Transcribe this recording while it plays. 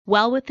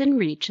Well Within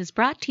Reach is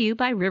brought to you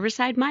by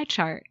Riverside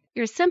MyChart,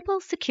 your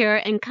simple, secure,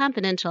 and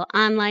confidential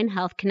online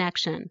health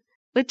connection.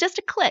 With just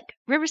a click,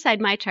 Riverside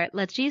MyChart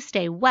lets you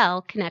stay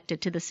well connected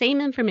to the same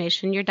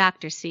information your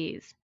doctor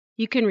sees.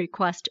 You can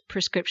request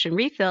prescription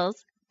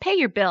refills, pay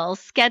your bills,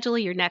 schedule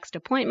your next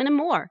appointment, and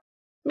more.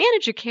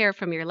 Manage your care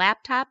from your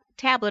laptop,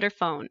 tablet, or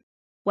phone.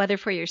 Whether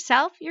for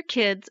yourself, your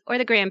kids, or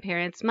the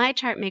grandparents,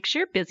 MyChart makes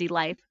your busy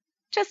life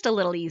just a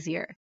little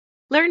easier.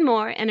 Learn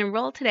more and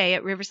enroll today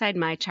at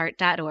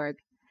riversidemychart.org.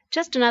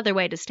 Just another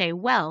way to stay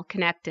well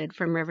connected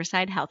from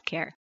Riverside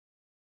Healthcare.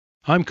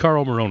 I'm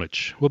Carl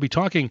Moronich. We'll be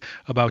talking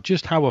about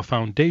just how a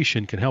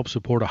foundation can help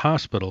support a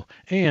hospital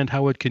and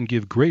how it can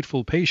give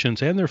grateful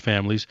patients and their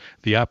families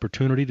the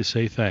opportunity to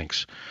say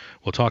thanks.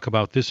 We'll talk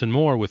about this and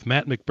more with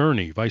Matt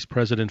McBurney, Vice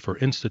President for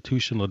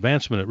Institutional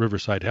Advancement at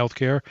Riverside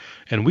Healthcare,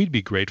 and we'd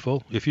be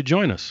grateful if you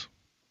join us.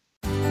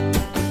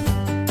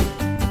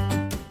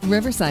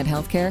 Riverside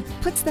Healthcare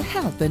puts the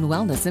health and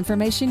wellness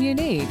information you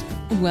need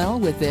well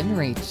within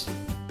reach.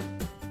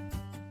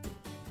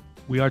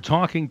 We are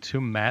talking to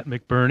Matt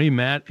McBurney.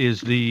 Matt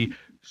is the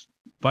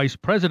Vice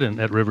President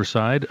at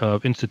Riverside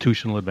of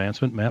Institutional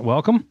Advancement. Matt,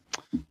 welcome.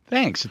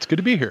 Thanks. It's good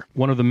to be here.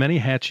 One of the many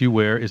hats you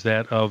wear is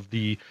that of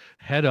the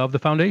head of the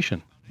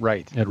foundation.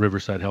 Right. At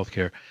Riverside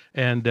Healthcare.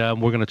 And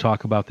we're going to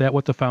talk about that,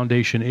 what the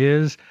foundation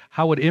is,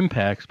 how it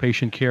impacts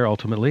patient care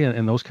ultimately,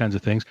 and those kinds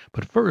of things.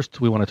 But first,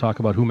 we want to talk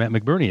about who Matt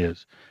McBurney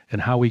is and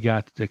how we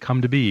got to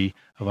come to be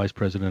a Vice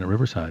President at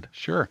Riverside.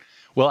 Sure.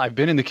 Well, I've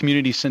been in the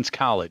community since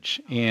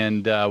college,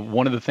 and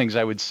one of the things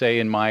I would say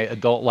in my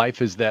adult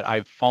life is that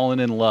I've fallen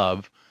in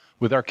love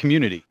with our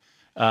community.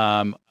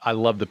 I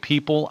love the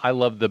people. I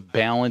love the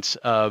balance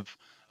of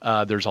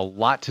there's a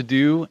lot to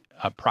do,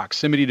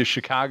 proximity to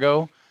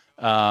Chicago,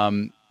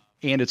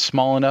 and it's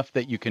small enough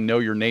that you can know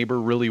your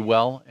neighbor really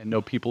well and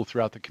know people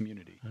throughout the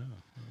community.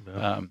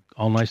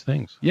 All nice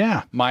things.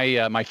 Yeah.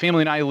 My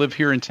family and I live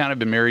here in town. I've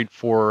been married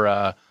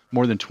for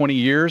more than 20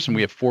 years, and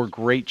we have 4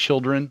 great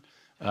children.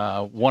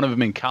 One of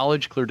them in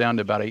college, clear down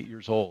to about 8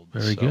 years old.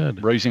 Very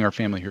good. Raising our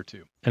family here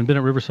too. And been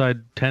at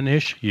Riverside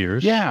 10-ish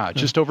years. Yeah,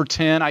 just over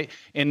 10.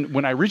 And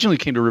when I originally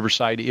came to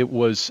Riverside, it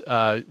was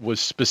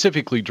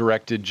specifically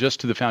directed just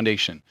to the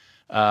foundation.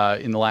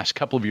 In the last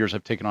couple of years,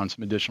 I've taken on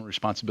some additional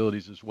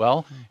responsibilities as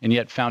well. And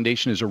yet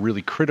foundation is a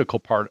really critical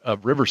part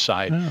of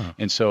Riverside. Yeah.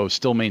 And so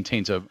still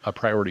maintains a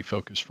priority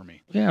focus for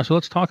me. Yeah, so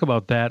let's talk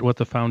about that, what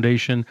the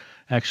foundation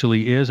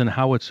actually is and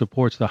how it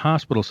supports the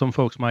hospital. Some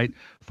folks might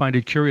find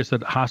it curious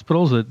that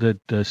hospitals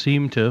that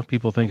seem to,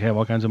 people think, have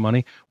all kinds of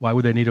money, why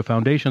would they need a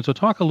foundation? So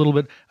talk a little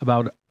bit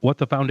about what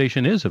the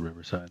foundation is at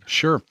Riverside.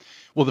 Sure.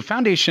 Well, the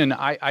foundation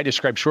I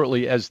describe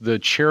shortly as the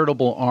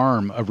charitable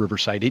arm of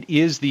Riverside. It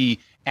is the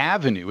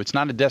avenue. It's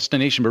not a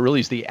destination, but really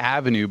is the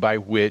avenue by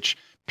which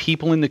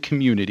people in the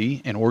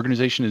community and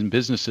organizations and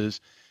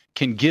businesses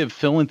can give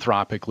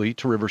philanthropically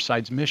to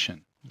Riverside's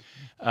mission.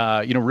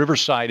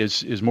 Riverside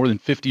is more than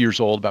 50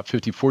 years old, about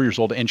 54 years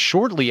old. And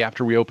shortly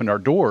after we opened our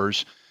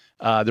doors,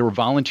 there were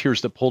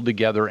volunteers that pulled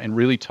together and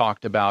really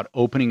talked about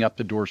opening up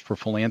the doors for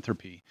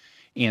philanthropy.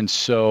 And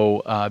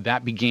so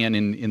that began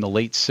in the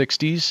late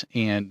 60s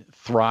and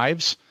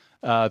thrives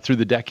through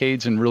the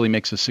decades and really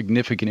makes a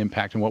significant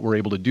impact in what we're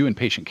able to do in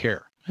patient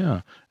care.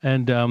 Yeah.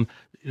 And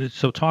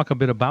so talk a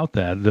bit about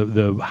that,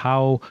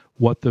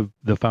 what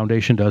the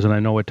foundation does. And I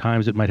know at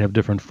times it might have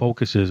different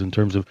focuses in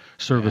terms of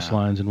service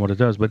lines and what it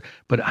does,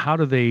 but how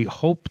do they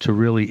hope to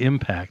really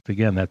impact,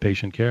 again, that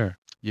patient care?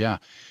 Yeah.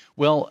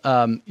 Well,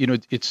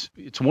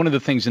 it's one of the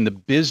things in the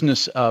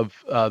business of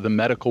the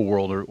medical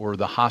world or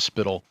the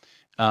hospital.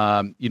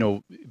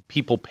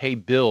 People pay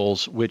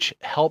bills which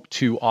help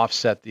to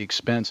offset the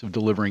expense of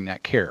delivering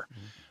that care.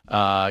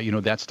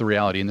 That's the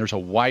reality. And there's a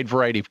wide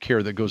variety of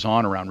care that goes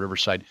on around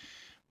Riverside.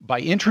 By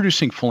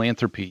introducing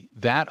philanthropy,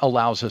 that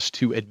allows us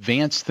to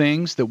advance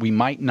things that we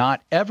might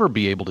not ever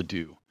be able to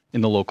do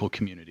in the local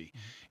community.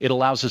 It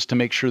allows us to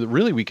make sure that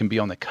really we can be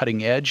on the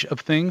cutting edge of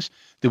things,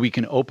 that we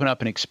can open up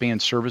and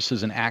expand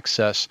services and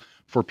access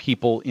for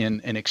people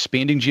in an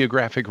expanding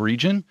geographic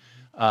region,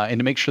 and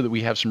to make sure that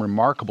we have some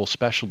remarkable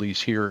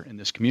specialties here in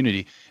this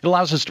community. It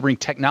allows us to bring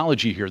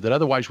technology here that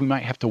otherwise we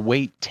might have to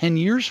wait 10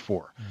 years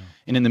for.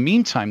 And in the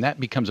meantime, that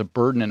becomes a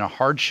burden and a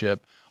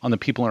hardship on the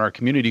people in our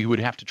community who would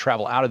have to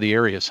travel out of the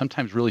area,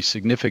 sometimes really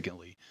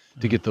significantly,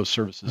 to get those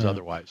services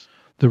otherwise.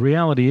 The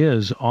reality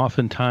is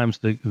oftentimes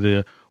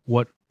the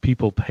what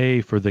people pay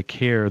for the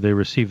care they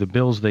receive, the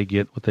bills they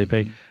get, what they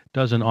pay,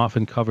 doesn't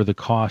often cover the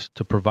cost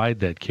to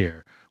provide that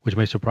care, which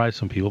may surprise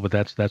some people, but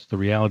that's the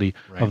reality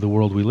of the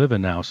world we live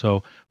in now.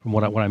 So from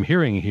what I'm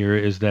hearing here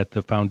is that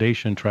the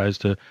foundation tries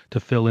to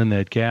fill in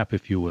that gap,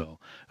 if you will.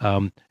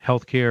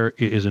 Healthcare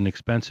is an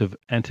expensive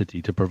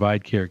entity. To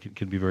provide care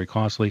can be very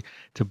costly.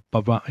 To,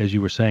 as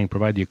you were saying,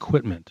 provide the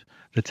equipment,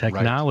 the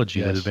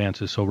technology that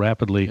advances so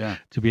rapidly,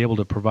 to be able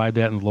to provide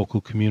that in the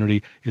local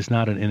community is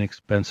not an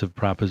inexpensive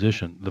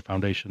proposition. The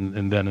foundation,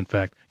 and then in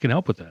fact, can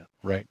help with that.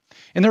 Right.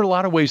 And there are a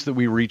lot of ways that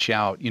we reach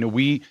out.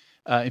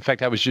 In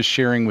fact, I was just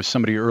sharing with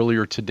somebody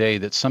earlier today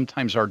that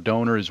sometimes our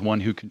donor is one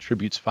who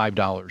contributes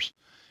 $5.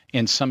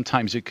 And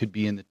sometimes it could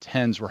be in the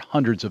tens or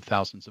hundreds of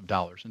thousands of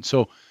dollars. And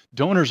so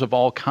donors of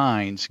all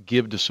kinds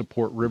give to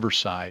support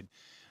Riverside.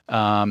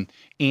 And,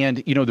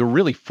 there are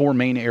really four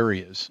main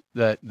areas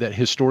that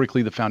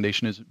historically the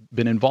foundation has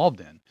been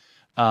involved in.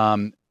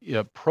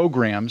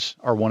 Programs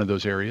are one of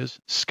those areas,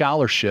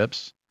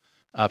 scholarships,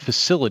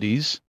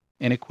 facilities,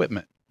 and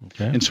equipment.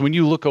 Okay. And so when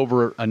you look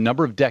over a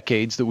number of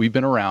decades that we've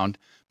been around,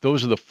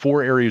 those are the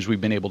four areas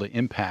we've been able to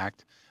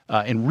impact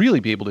and really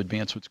be able to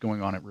advance what's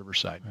going on at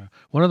Riverside.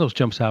 One of those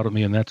jumps out at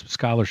me, and that's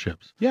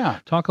scholarships. Yeah.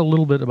 Talk a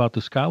little bit about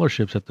the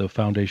scholarships that the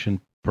foundation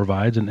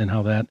provides and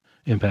how that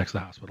impacts the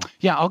hospital.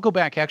 Yeah, I'll go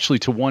back actually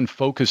to one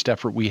focused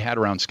effort we had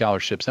around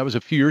scholarships. That was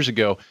a few years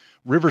ago.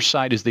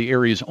 Riverside is the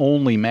area's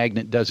only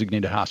magnet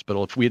designated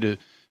hospital. If we had to,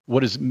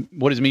 what does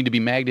it mean to be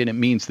magnet? It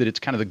means that it's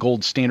kind of the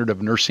gold standard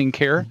of nursing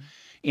care. Mm-hmm.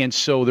 And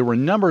so there were a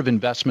number of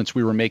investments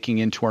we were making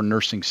into our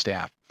nursing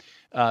staff.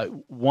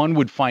 One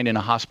would find in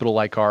a hospital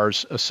like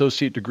ours,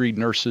 associate degree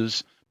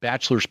nurses,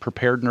 bachelor's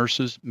prepared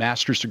nurses,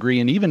 master's degree,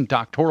 and even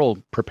doctoral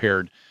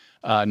prepared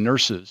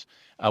nurses.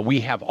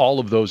 We have all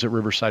of those at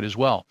Riverside as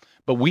well.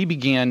 But we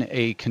began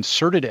a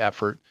concerted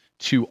effort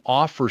to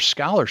offer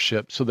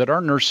scholarships so that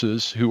our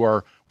nurses who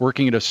are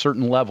working at a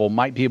certain level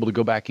might be able to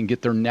go back and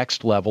get their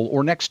next level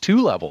or next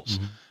two levels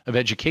of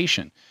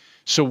education.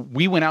 So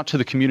we went out to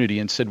the community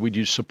and said, would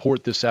you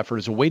support this effort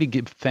as a way to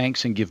give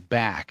thanks and give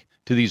back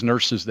to these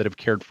nurses that have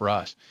cared for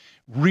us?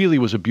 Really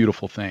was a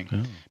beautiful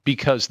thing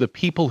because the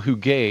people who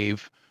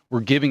gave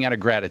were giving out of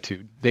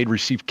gratitude. They'd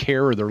received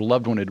care or their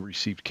loved one had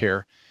received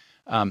care.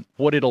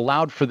 What it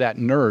allowed for that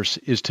nurse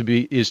is to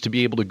be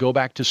able to go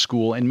back to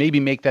school and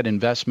maybe make that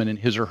investment in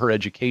his or her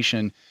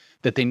education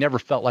that they never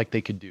felt like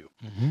they could do.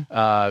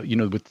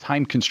 With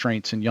time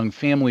constraints and young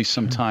families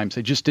sometimes,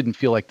 they just didn't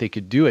feel like they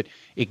could do it.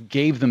 It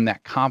gave them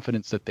that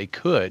confidence that they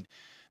could.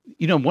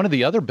 One of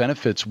the other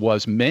benefits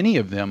was many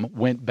of them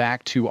went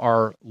back to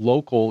our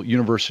local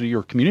university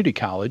or community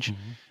college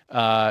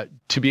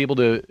to be able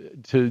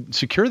to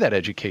secure that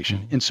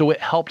education. And so it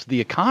helped the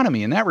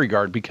economy in that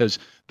regard because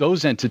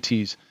those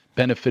entities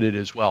benefited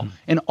as well.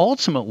 And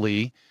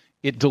ultimately,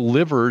 it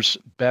delivers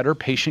better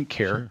patient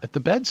care at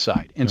the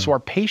bedside. And so our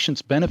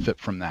patients benefit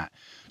from that.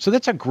 So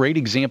that's a great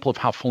example of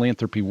how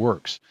philanthropy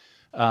works.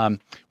 That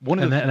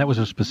was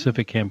a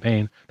specific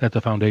campaign that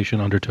the foundation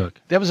undertook.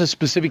 That was a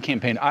specific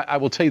campaign. I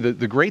will tell you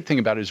the great thing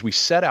about it is we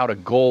set out a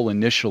goal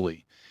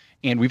initially,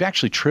 and we've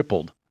actually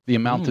tripled the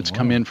amount that's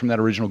come in from that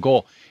original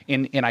goal.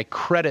 And I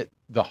credit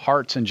the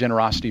hearts and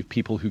generosity of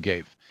people who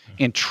gave.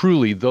 And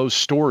truly, those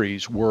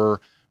stories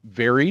were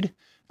varied.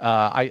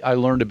 I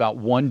learned about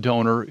one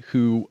donor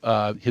who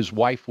his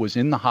wife was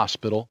in the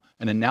hospital.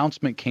 An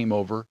announcement came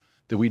over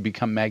that we'd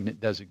become magnet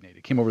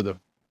designated. Came over the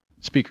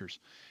speakers.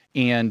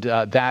 And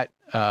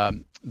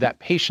that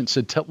patient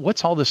said,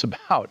 what's all this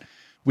about?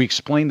 We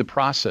explained the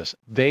process.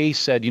 They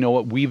said, you know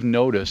what, we've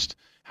noticed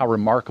how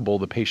remarkable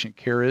the patient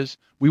care is.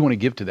 We want to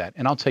give to that.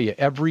 And I'll tell you,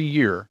 every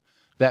year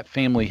that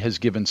family has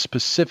given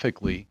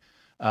specifically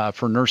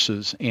for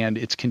nurses, and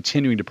it's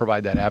continuing to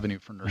provide that avenue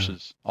for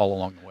nurses all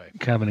along the way.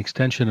 Kind of an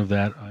extension of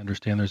that, I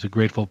understand there's a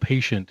Grateful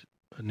Patient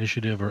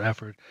initiative or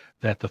effort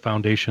that the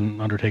foundation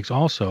undertakes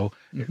also,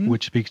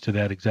 which speaks to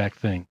that exact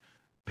thing.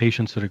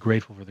 Patients that are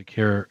grateful for the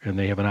care, and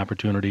they have an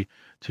opportunity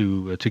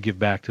to give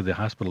back to the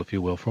hospital, if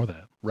you will, for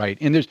that. Right.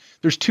 And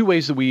there's two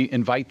ways that we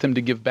invite them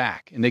to give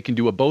back, and they can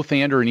do a both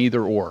and or an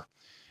either or.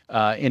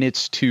 And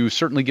it's to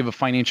certainly give a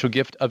financial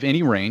gift of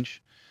any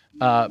range,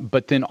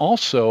 but then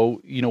also,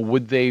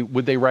 would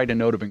they write a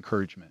note of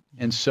encouragement?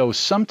 And so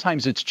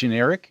sometimes it's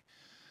generic.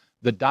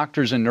 The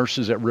doctors and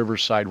nurses at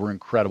Riverside were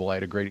incredible. I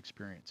had a great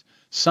experience.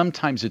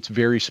 Sometimes it's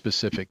very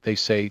specific. They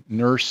say,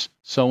 nurse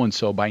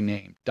so-and-so by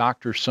name,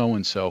 doctor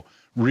so-and-so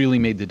really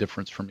made the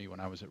difference for me when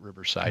I was at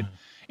Riverside.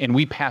 And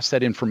we pass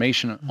that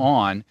information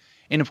on.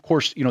 And of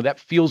course, that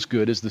feels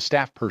good as the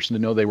staff person to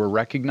know they were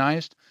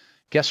recognized.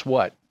 Guess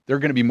what? They're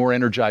going to be more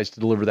energized to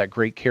deliver that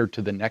great care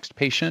to the next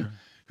patient,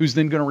 who's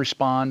then going to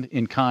respond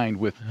in kind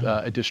with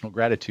additional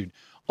gratitude.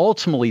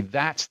 Ultimately,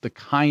 that's the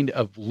kind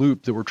of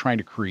loop that we're trying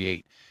to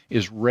create,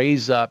 is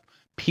raise up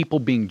people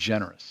being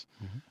generous.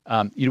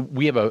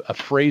 We have a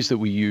phrase that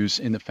we use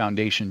in the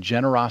foundation: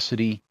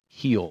 generosity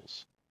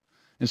heals.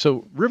 And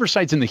so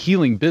Riverside's in the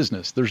healing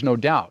business, there's no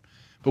doubt.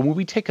 But when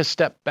we take a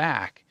step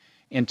back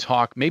and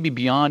talk maybe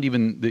beyond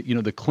even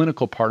the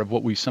clinical part of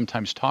what we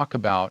sometimes talk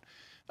about,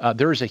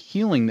 there is a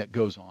healing that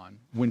goes on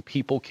when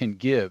people can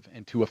give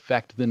and to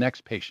affect the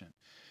next patient.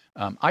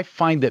 I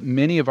find that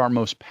many of our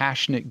most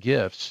passionate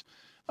gifts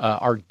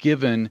are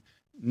given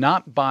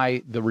not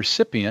by the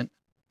recipient,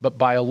 but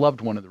by a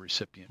loved one of the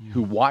recipient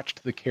who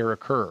watched the care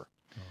occur.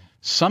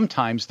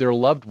 Sometimes their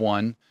loved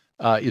one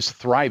is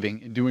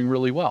thriving and doing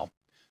really well.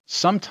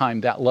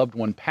 Sometimes that loved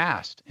one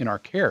passed in our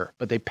care,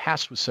 but they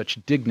passed with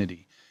such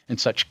dignity and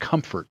such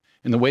comfort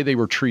in the way they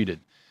were treated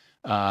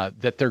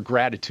that their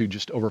gratitude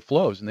just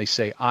overflows. And they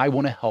say, I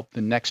want to help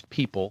the next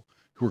people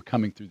who are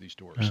coming through these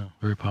doors. Yeah,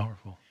 very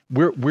powerful.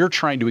 We're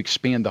trying to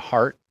expand the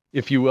heart,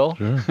 if you will.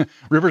 Sure.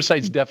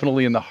 Riverside's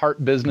definitely in the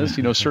heart business,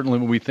 certainly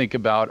when we think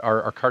about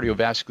our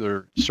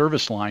cardiovascular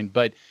service line.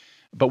 But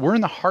But we're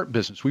in the heart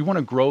business. We want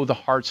to grow the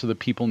hearts of the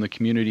people in the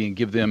community and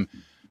give them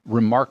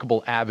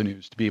remarkable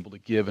avenues to be able to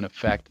give and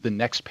affect the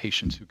next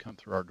patients who come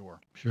through our door.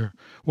 Sure.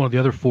 One of the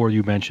other four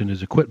you mentioned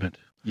is equipment.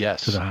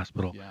 Yes. To the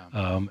hospital.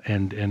 Yeah.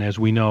 And as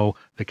we know,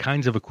 the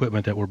kinds of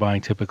equipment that we're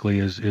buying typically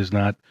is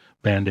not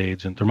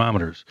Band-Aids and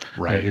thermometers.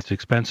 Right. It's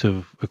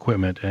expensive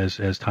equipment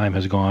as time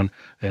has gone,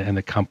 and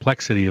the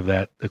complexity of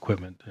that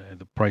equipment,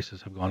 the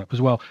prices have gone up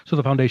as well. So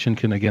the foundation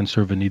can, again,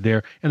 serve a need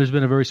there. And there's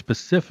been a very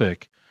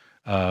specific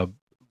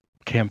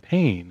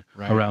campaign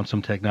around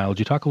some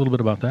technology. Talk a little bit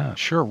about that.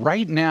 Sure.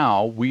 Right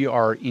now, we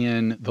are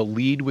in the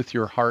Lead with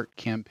Your Heart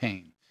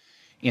campaign.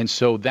 And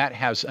so that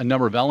has a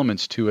number of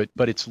elements to it,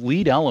 but its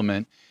lead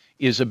element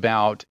is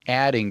about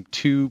adding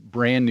 2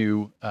 brand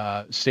new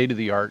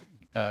state-of-the-art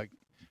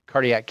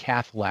cardiac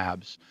cath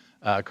labs,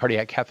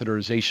 cardiac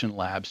catheterization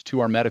labs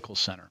to our medical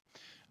center.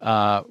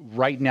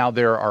 Right now,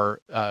 there are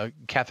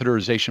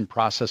catheterization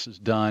processes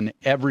done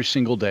every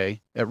single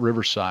day at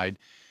Riverside.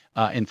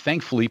 And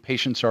thankfully,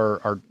 patients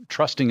are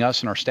trusting us,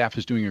 and our staff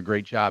is doing a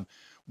great job.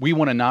 We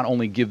want to not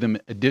only give them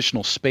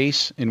additional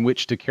space in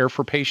which to care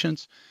for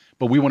patients,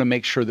 but we want to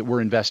make sure that we're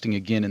investing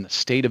again in the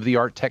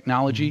state-of-the-art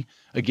technology,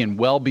 again,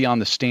 well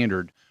beyond the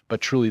standard,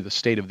 but truly the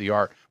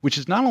state-of-the-art, which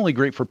is not only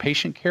great for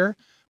patient care,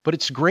 but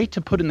it's great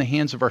to put in the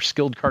hands of our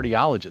skilled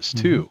cardiologists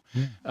too.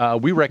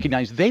 We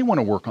recognize they want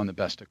to work on the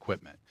best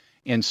equipment.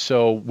 And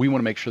so we want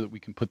to make sure that we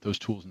can put those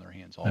tools in their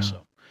hands also.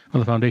 Yeah. Well,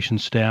 the foundation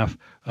staff,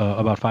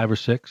 about 5 or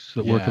 6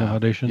 that work in the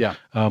foundation. Yeah.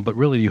 But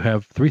really, you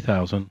have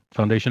 3,000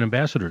 foundation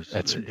ambassadors.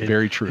 That's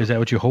very true. Is that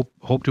what you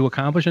hope to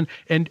accomplish?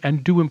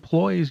 And do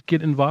employees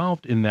get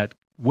involved in that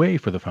way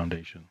for the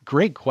foundation?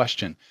 Great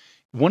question.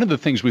 One of the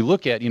things we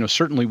look at,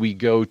 certainly we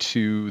go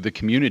to the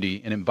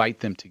community and invite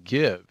them to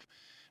give.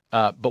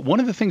 But one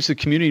of the things the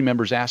community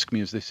members ask me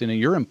is they say, now,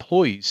 your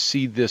employees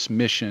see this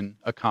mission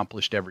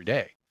accomplished every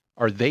day.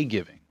 Are they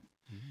giving?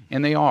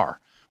 And they are.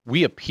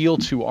 We appeal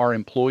to our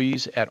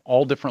employees at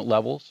all different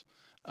levels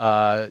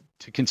to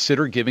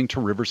consider giving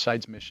to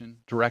Riverside's mission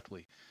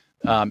directly.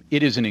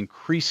 It is an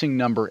increasing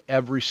number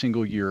every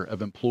single year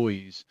of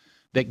employees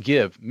that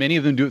give. Many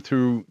of them do it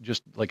through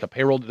just like a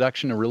payroll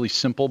deduction, really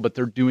simple, but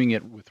they're doing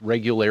it with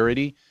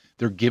regularity.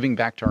 They're giving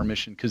back to our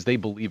mission because they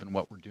believe in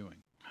what we're doing.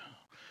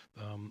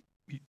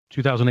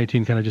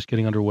 2018 kind of just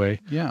getting underway.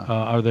 Yeah.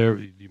 Are there?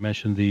 You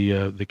mentioned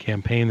the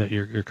campaign that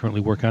you're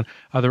currently working on.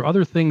 Are there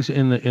other things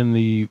in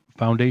the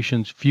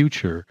foundation's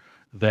future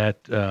that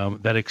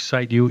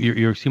excite you?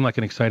 You seem like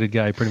an excited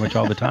guy pretty much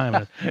all the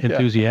time,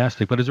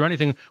 enthusiastic. But is there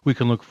anything we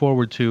can look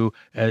forward to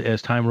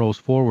as time rolls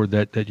forward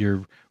that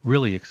you're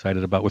really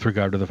excited about with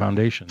regard to the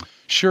foundation?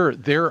 Sure.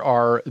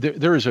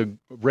 There is a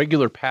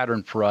regular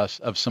pattern for us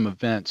of some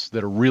events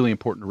that are really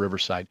important to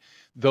Riverside.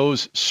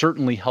 Those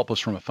certainly help us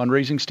from a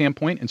fundraising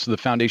standpoint, and so the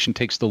foundation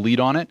takes the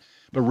lead on it,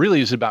 but really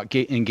is about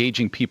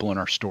engaging people in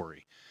our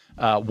story.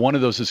 One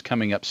of those is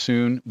coming up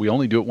soon. We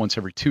only do it once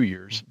every 2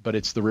 years, but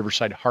it's the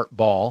Riverside Heart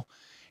Ball,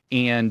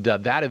 and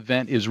that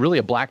event is really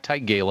a black tie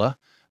gala.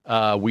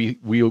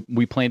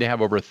 We plan to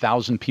have over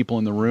 1,000 people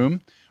in the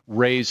room,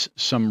 raise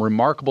some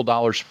remarkable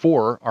dollars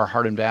for our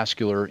Heart and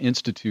Vascular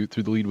Institute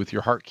through the Lead with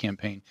Your Heart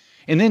campaign.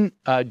 And then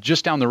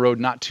just down the road,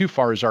 not too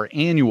far, is our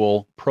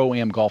annual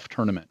Pro-Am golf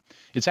tournament.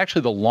 It's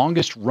actually the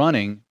longest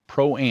running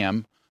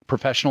Pro-Am,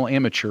 professional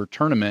amateur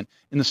tournament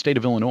in the state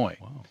of Illinois.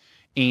 Wow.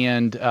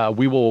 And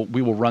we will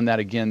run that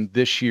again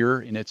this year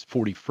in its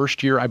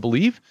 41st year, I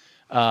believe.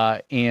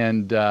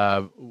 And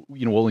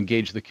we'll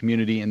engage the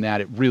community in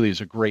that. It really is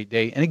a great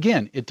day. And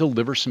again, it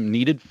delivers some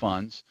needed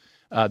funds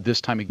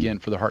this time again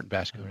for the Heart and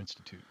Vascular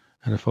Institute.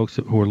 And the folks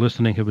who are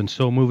listening have been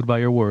so moved by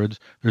your words,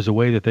 there's a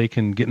way that they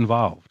can get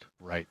involved.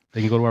 Right. They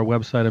can go to our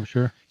website, I'm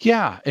sure.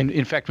 Yeah. And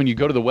in fact, when you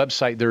go to the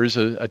website, there is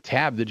a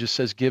tab that just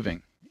says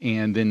giving.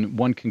 And then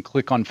one can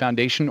click on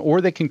foundation,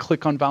 or they can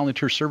click on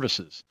volunteer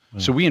services.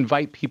 So we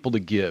invite people to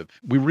give.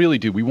 We really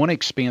do. We want to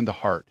expand the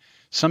heart.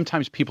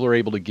 Sometimes people are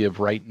able to give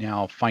right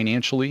now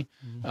financially.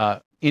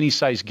 Any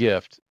size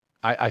gift,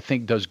 I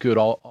think, does good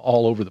all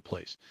over the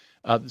place.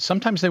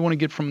 Sometimes they want to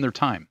give from their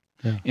time.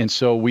 Yeah. And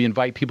so we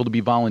invite people to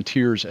be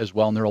volunteers as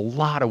well. And there are a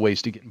lot of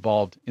ways to get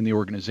involved in the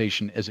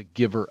organization as a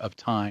giver of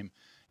time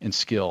and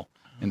skill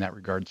in that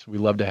regard. So we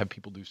love to have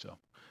people do so.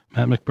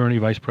 Matt McBurney,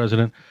 Vice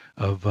President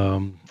of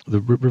the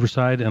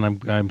Riverside,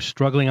 and I'm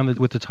struggling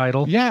with the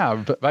title.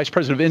 Yeah, Vice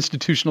President of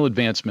Institutional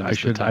Advancement.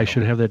 I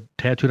should have that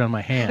tattooed on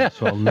my hand,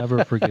 so I'll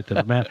never forget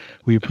that. Matt,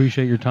 we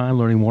appreciate your time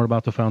learning more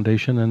about the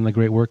foundation and the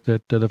great work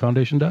that the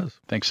foundation does.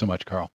 Thanks so much, Carl.